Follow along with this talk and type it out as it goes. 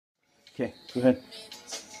Okay, go ahead.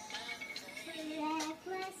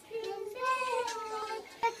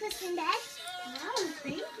 Breakfast in bed. Wow,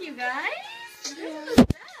 thank you guys.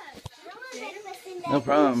 No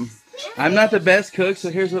problem. I'm not the best cook, so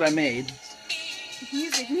here's what I made.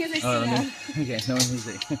 Music, Oh, yeah. okay, no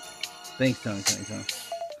music. Thanks, Tony.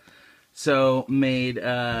 So, made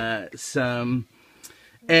some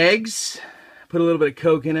eggs, put a little bit of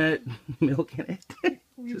coconut milk in it,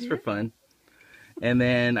 just for fun. And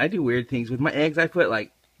then I do weird things with my eggs. I put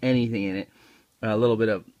like anything in it. A little bit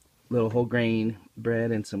of whole grain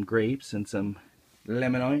bread and some grapes and some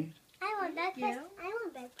lemonade. I want breakfast. I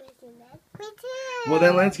want breakfast in bed. Me too. Well,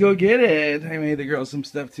 then let's go get it. I made the girls some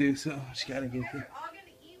stuff too, so she gotta get it.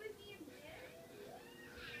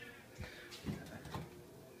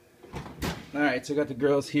 Alright, so I got the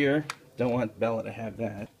girls here. Don't want Bella to have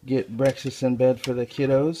that. Get breakfast in bed for the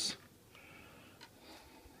kiddos.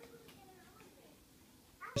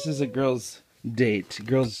 This is a girls' date,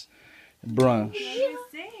 girls' brunch. You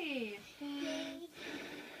say.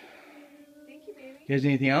 Thank you, baby. You guys need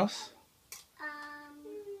anything else?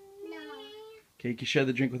 No. Okay, you can share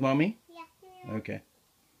the drink with mommy? Yeah. Okay.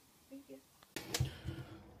 Thank you.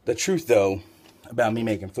 The truth, though, about me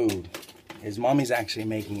making food is mommy's actually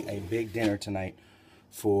making a big dinner tonight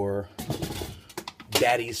for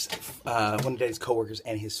Daddy's, one of Daddy's coworkers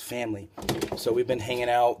and his family. So we've been hanging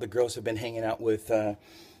out. The girls have been hanging out with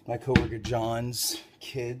my coworker John's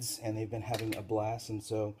kids, and they've been having a blast. And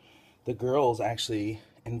so the girls actually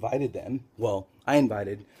invited them. Well, I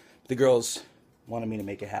invited. The girls wanted me to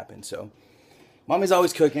make it happen. So mommy's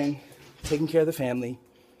always cooking, taking care of the family.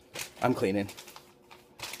 I'm cleaning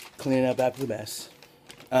up after the mess.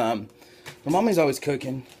 But mommy's always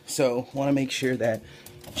cooking, so want to make sure that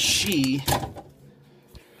she...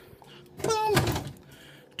 Boom!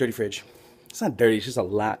 Dirty fridge. It's not dirty, it's just a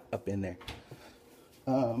lot up in there.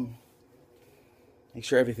 Make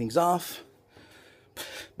sure everything's off.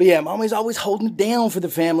 But yeah, mommy's always holding it down for the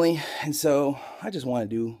family, and so I just want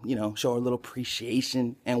to do, you know, show her a little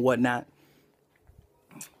appreciation and whatnot.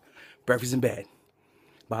 Breakfast in Bed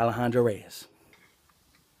by Alejandro Reyes.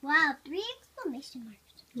 Wow, 3 exclamation marks.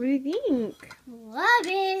 What do you think? Love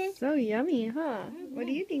it. So yummy, huh? What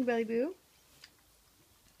do you think, Belly Boo?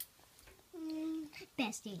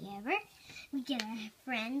 Best day ever. We get our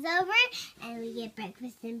friends over, and we get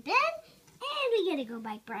breakfast in bed, and we get to go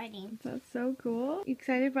bike riding. That's so cool. You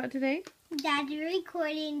excited about today? Dad's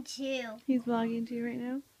recording too. He's vlogging too right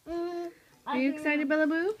now. Are I you do. excited, Bella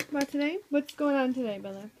Boo, about today? What's going on today,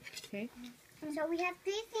 Bella? Okay. So we have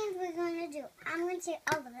 3 things we're going to do. I'm going to say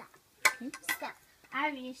all of that. Stuff. I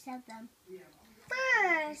already said them.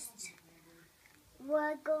 First,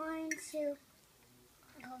 we're going to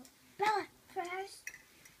go, Bella, first,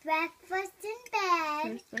 breakfast in bed.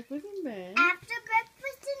 First breakfast in bed. After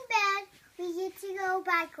breakfast in bed, we get to go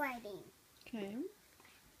bike riding. Okay.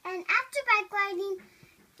 And after bike riding,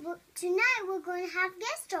 tonight we're going to have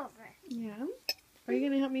guests over. Yeah. Are you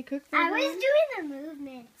going to help me cook for I was them? doing the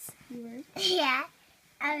movements. You were? Yeah,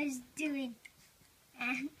 I was doing,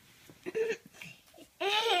 and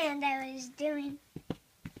I was doing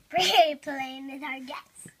playing with our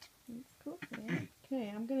guests. That's cool. Yeah. Okay,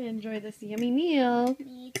 I'm going to enjoy this yummy meal.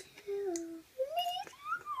 Me too.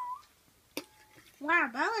 Wow,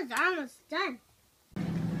 Bella's almost done.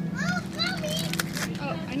 Oh, mommy!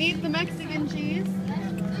 Oh, I need the Mexican cheese.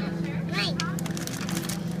 Right.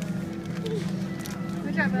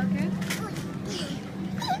 Good job, Belle. Okay.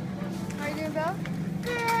 How are you doing, Belle?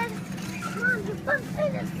 Good.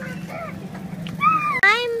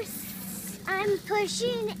 I'm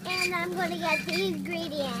pushing, and I'm going to get the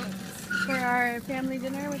ingredients. For our family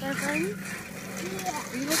dinner with our friends? Yeah.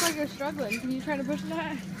 You look like you're struggling. Can you try to push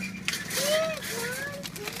that?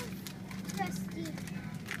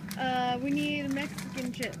 Rusty. We need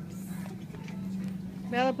Mexican chips.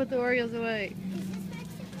 Bella, put the Oreos away. Is this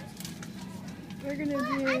Mexican? We're gonna I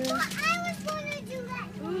do... thought I was going to do that.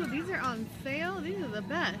 Ooh, these are on sale. These are the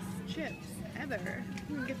best chips ever.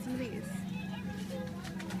 You can get some of these.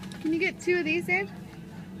 Can you get 2 of these, Dave?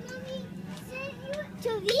 Mommy, said you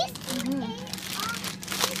to these? Mommy.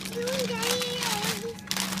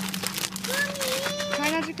 Try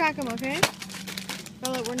not to crack them, okay?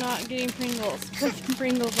 Bella, we're not getting Pringles. Put the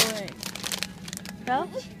Pringles away. Belle,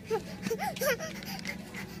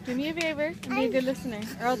 do me a favor and be a good listener,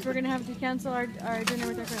 or else we're gonna have to cancel our dinner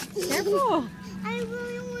with our friends. Careful! I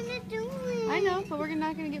really want to do it. I know, but we're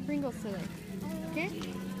not gonna get Pringles today. Okay?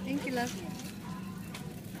 Thank you, love.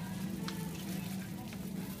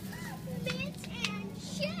 Mint and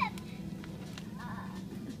chip.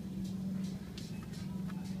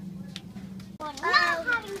 We're not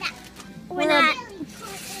having that. We're not.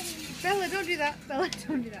 do that. Bella,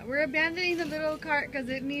 don't do that. We're abandoning the little cart because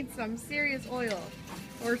it needs some serious oil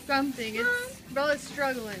or something. Bella's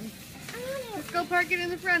struggling. Let's go park it in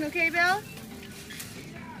the front, okay, Belle?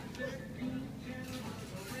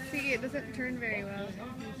 See, it doesn't turn very well.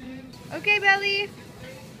 Okay, Belly.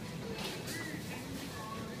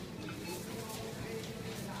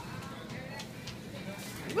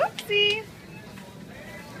 Whoopsie.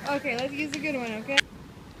 Okay, let's use a good one, okay?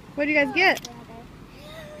 What do you guys get?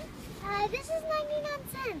 This is 99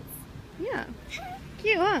 cents. Yeah.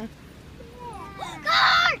 Cute, huh?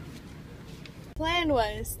 Cart! Plan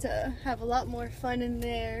was to have a lot more fun in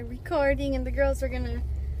there recording, and the girls were gonna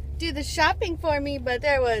do the shopping for me, but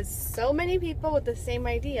there was so many people with the same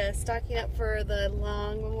idea, stocking up for the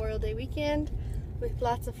long Memorial Day weekend with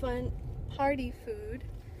lots of fun party food.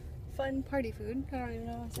 Fun party food. I don't even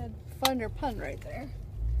know if I said fun or pun right there.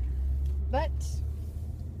 But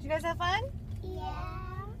did you guys have fun? Yeah.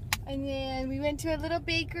 And then we went to a little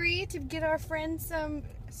bakery to get our friends some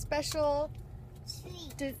special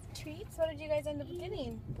treats. What did you guys end up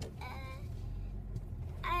getting?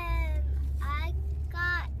 I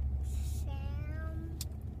got some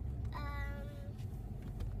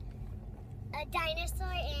a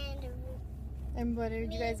dinosaur And what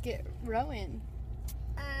did you guys get, Rowan?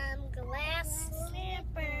 glass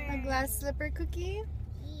slipper. A glass slipper cookie?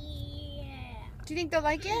 Yeah. Do you think they'll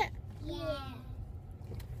like it? Yeah.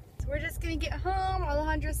 So we're just gonna get home.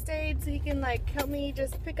 Alejandro stayed so he can like help me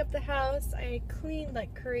just pick up the house. I cleaned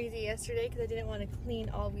like crazy yesterday because I didn't want to clean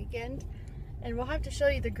all weekend. And we'll have to show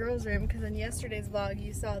you the girls' room because in yesterday's vlog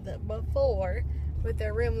you saw the before with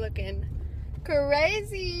their room looking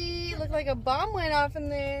crazy. Looked like a bomb went off in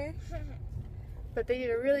there. But they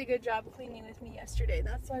did a really good job cleaning with me yesterday.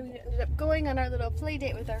 That's why we ended up going on our little play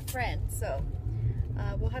date with our friends. So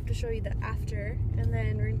we'll have to show you the after. And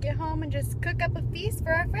then we're gonna get home and just cook up a feast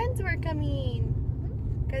for our friends who are coming.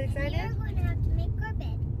 Guys excited? You're going to have to make our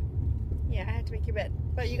bed. Yeah, I had to make your bed.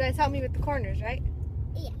 But you guys help me with the corners, right?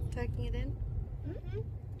 Yeah. Tucking it in? Mm-hmm.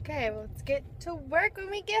 Okay, well, let's get to work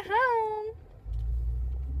when we get home.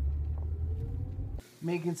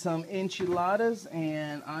 Making some enchiladas,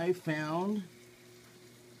 and I found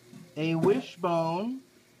a wishbone.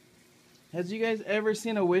 Has you guys ever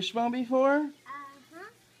seen a wishbone before? Uh-huh.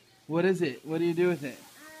 What is it? What do you do with it?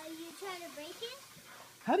 You try to break it?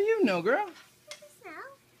 How do you know, girl? I just know.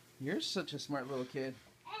 You're such a smart little kid.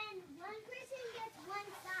 And one person gets one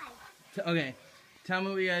side. Okay, tell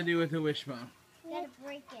me what you gotta do with the wishbone. You gotta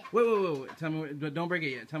break it. Wait. Tell me, but don't break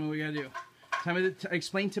it yet. Tell me what you gotta do. Tell me,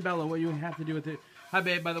 explain to Bella what you have to do with it. Hi,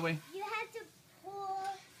 babe, by the way. You have to pull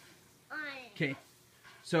on it. Okay.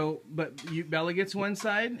 So, but Bella gets one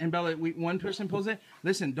side, and Bella, one person pulls it.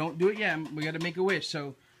 Listen, don't do it yet. We got to make a wish.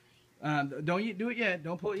 So, don't do it yet.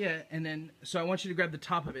 Don't pull it yet. And then, so I want you to grab the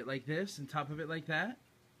top of it like this, and top of it like that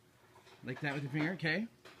with your finger. Okay.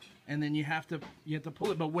 And then you have to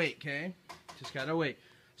pull it, but wait. Okay. Just gotta wait.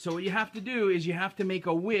 So what you have to do is you have to make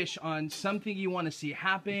a wish on something you want to see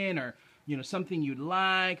happen, or something you'd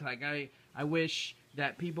like. Like I wish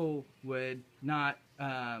that people would not.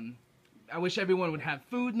 I wish everyone would have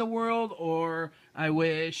food in the world, or I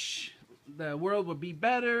wish the world would be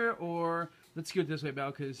better, or let's do it this way,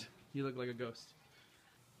 Belle, because you look like a ghost.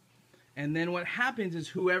 And then what happens is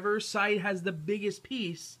whoever side has the biggest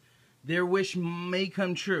piece, their wish may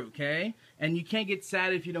come true, okay? And you can't get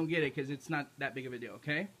sad if you don't get it, because it's not that big of a deal,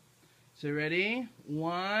 okay? So ready?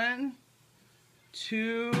 1,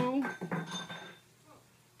 2,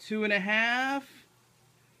 2.5.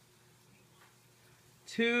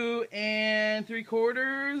 2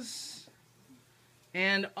 3/4,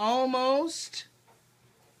 and almost,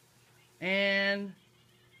 and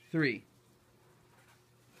 3.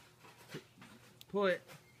 Pull it.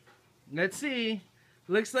 Let's see.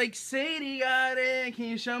 Looks like Sadie got it. Can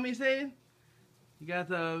you show me, Sadie? You got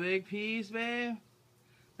the big piece, babe?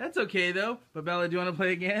 That's okay, though. But Bella, do you want to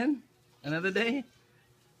play again? Another day?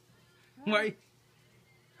 Why?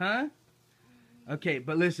 Huh? Okay,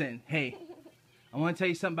 but listen. Hey. I want to tell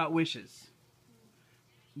you something about wishes.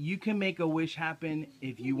 You can make a wish happen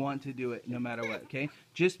if you want to do it, no matter what, okay?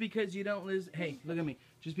 Just because you don't hey, look at me.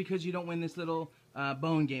 Just because you don't win this little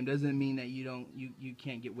bone game doesn't mean that you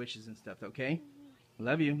can't get wishes and stuff, okay?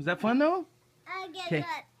 Love you. Was that fun, though? I get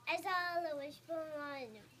that. I saw the wishbone on.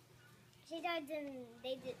 She died and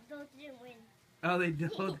both didn't win. Oh, they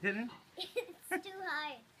both didn't? It's too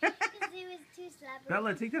high. Because it was too slappery.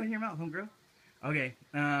 Bella, take that in your mouth, homegirl. Okay,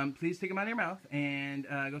 please take them out of your mouth and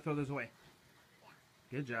go throw those away. Yeah.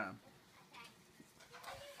 Good job.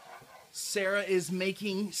 Sarah is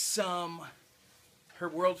making her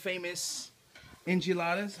world famous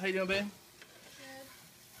enchiladas. How you doing, babe?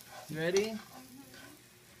 You ready?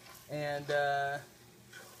 And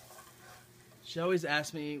she always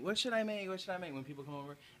asks me, what should I make? What should I make when people come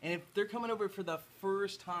over? And if they're coming over for the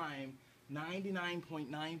first time,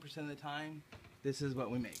 99.9% of the time, this is what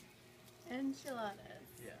we make. Enchiladas.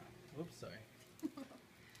 Yeah. Oops, sorry.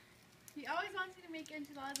 He always wants me to make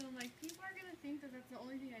enchiladas, and I'm like, people are gonna think that that's the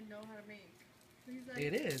only thing I know how to make. So he's like,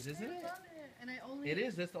 It is, isn't it? I love it. And I only. It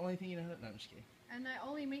is. That's the only thing you know how to. No, I'm just kidding. And I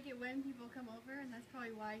only make it when people come over, and that's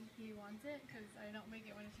probably why he wants it, because I don't make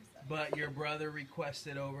it when it's just us. But your brother requests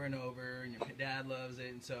it over and over, and your dad loves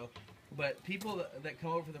it, and so. But people that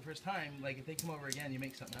come over for the first time, like if they come over again, you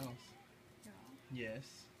make something else. Yeah.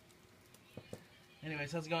 Yes.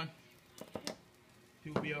 Anyways, how's it going?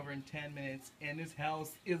 People will be over in 10 minutes, and this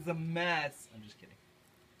house is a mess. I'm just kidding.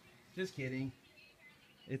 Just kidding.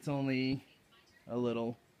 It's only a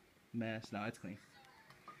little mess. No, it's clean.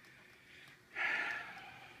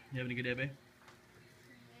 You having a good day, babe?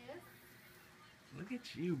 Yes. Look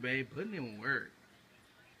at you, babe, putting in work.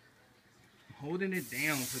 Holding it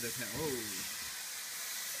down for the pen. Oh.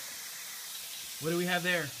 What do we have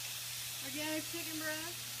there? Organic chicken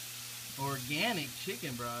breast. Organic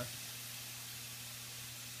chicken broth.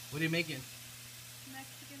 What are you making?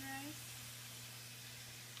 Mexican rice.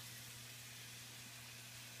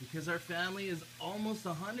 Because our family is almost 100%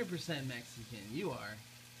 Mexican. You are.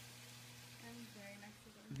 I'm very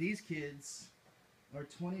Mexican. These kids are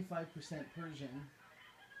 25% Persian.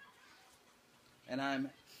 And I'm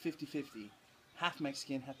 50-50. Half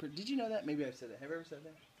Mexican, half Persian. Did you know that? Maybe I've said that. Have I ever said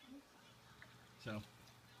that? So.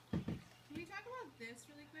 Can we talk about this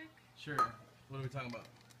really quick? Sure. What are we talking about?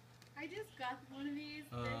 I just got one of these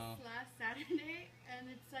this last Saturday, and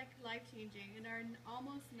it's like life-changing. In our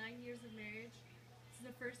almost 9 years of marriage, this is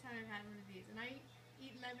the first time I've had one of these. And I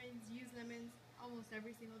eat lemons, use lemons almost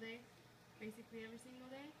every single day, basically every single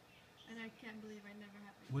day. And I can't believe I never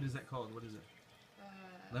had one. What is that called? What is it?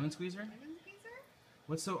 Lemon squeezer? Lemon squeezer?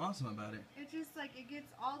 What's so awesome about it? It's just like it gets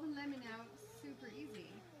all the lemon out super easy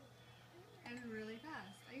and really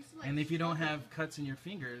fast. I used to like. And if you don't struggle. have cuts in your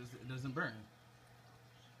fingers, it doesn't burn.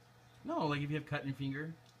 No, like if you have cut in your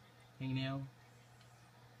finger, hangnail.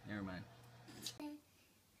 Never mind.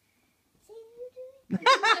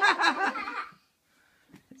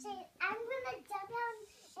 Say, I'm gonna jump out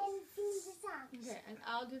and sing the song. Okay, and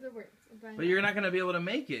I'll do the words. But you're not gonna be able to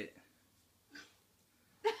make it.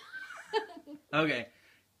 Okay.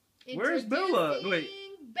 Where's Bella? Wait.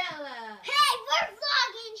 Bella. Hey, we're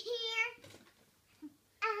vlogging here.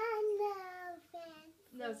 I know, fans.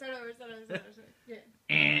 No, start over. Yeah.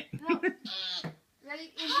 Eh. No. Ready?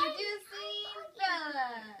 Introducing Bella.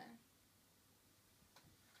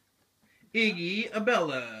 Iggy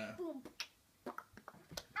Abella. I'm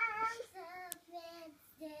so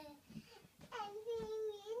fancy. Anything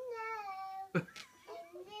you know. And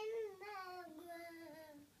in the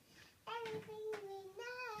world. Anything we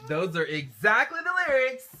know. Those are exactly the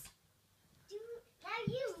lyrics. Now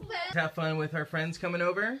you. Have fun with our friends coming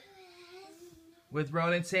over. With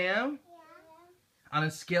Ron and Sam. Yeah. On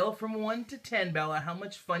a scale from 1 to 10, Bella, how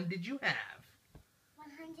much fun did you have?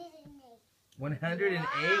 108. 108.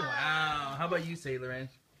 Wow. How about you, Sailor?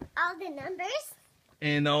 All the numbers?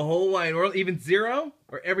 In the whole wide world, even 0?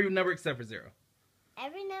 Or every number except for 0?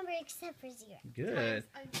 Every number except for 0. Good.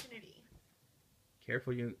 Times infinity.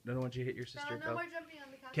 Careful, you don't want you to hit your sister. No, no Bella. more jumping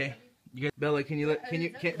on the couch. Okay. You guys, Bella, can you let?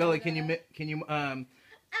 Bella, can you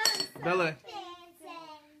Bella?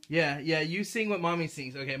 Yeah, you sing what Mommy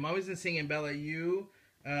sings. Okay, Mommy's been singing. Bella, you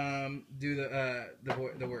do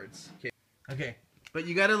the words. Okay, but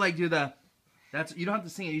you gotta like do the. That's you don't have to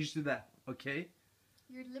sing it. You just do that. Okay.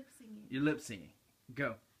 You're lip singing. You're lip singing.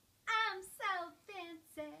 Go. I'm so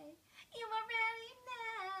fancy. You already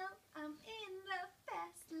know. I'm in the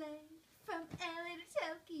fast lane from LA to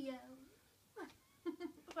Tokyo.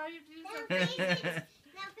 Why are you doing Now something?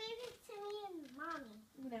 face it to me and Mommy.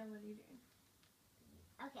 No, what are you doing?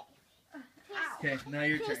 Okay. Okay, now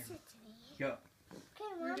your turn. Face it to me. Go. Okay,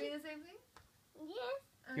 You're Mommy. doing the same thing? Yes.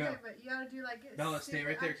 Okay, Go. but you gotta do like it. Bella, stay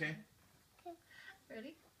right there, okay?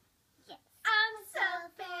 Ready? Yes. I'm so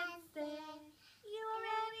fancy. You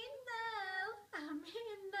already know. I'm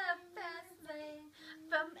in the fast lane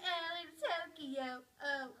from LA to Tokyo.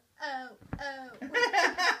 Oh.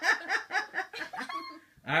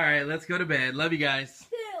 All right, let's go to bed. Love you guys.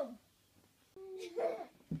 I'm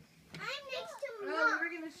next to Oh, Mom. we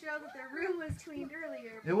were gonna show that their room was cleaned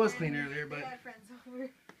earlier. It was but cleaned then earlier, they but- had friends over.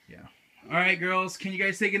 All right, girls, can you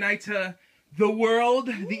guys say goodnight to the world,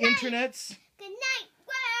 the internets? Good night,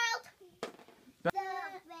 world.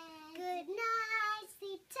 Good night,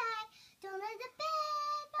 sleep tight. Don't let the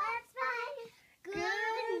bed bugs bite.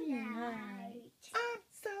 Good night. I'm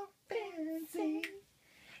so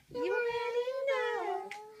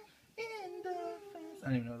I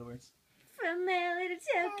don't even know the words. From LA to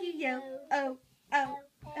Tokyo. Oh, oh,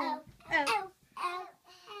 oh, oh.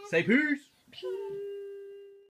 Say peace.